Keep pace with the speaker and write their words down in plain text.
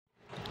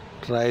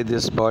Try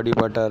this body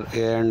butter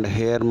and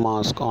hair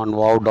mask on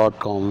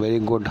wow.com. Very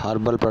good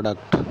herbal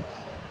product.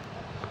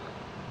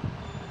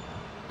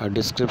 A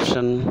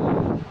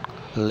description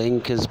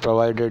link is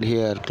provided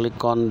here.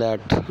 Click on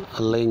that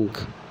link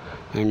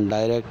and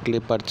directly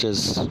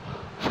purchase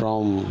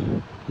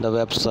from the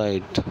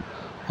website.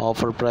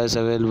 Offer price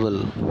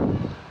available.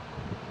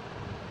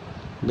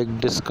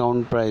 Big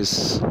discount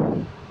price.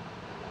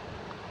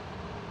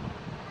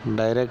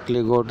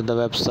 Directly go to the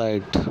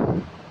website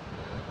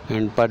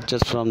and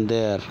purchase from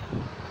there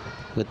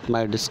with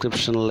my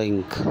description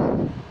link.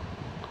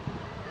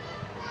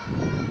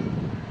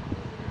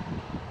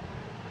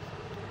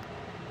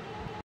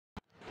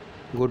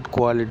 Good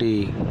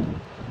quality,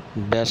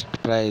 best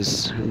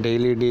price,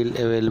 daily deal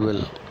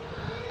available,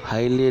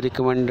 highly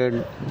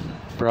recommended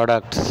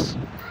products.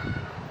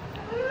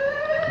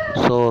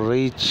 So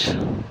reach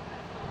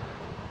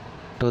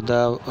to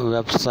the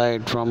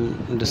website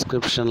from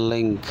description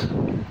link.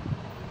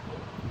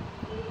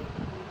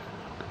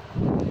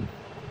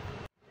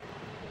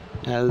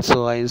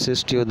 Also, I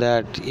insist you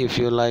that if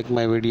you like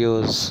my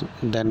videos,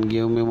 then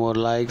give me more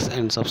likes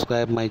and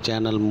subscribe my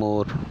channel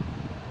more.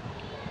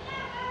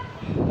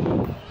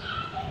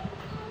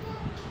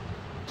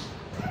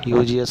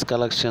 UGS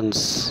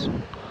collections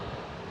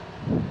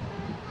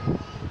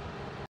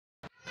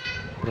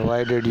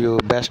provided you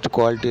best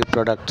quality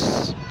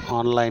products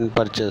online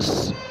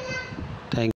purchase. Thank you.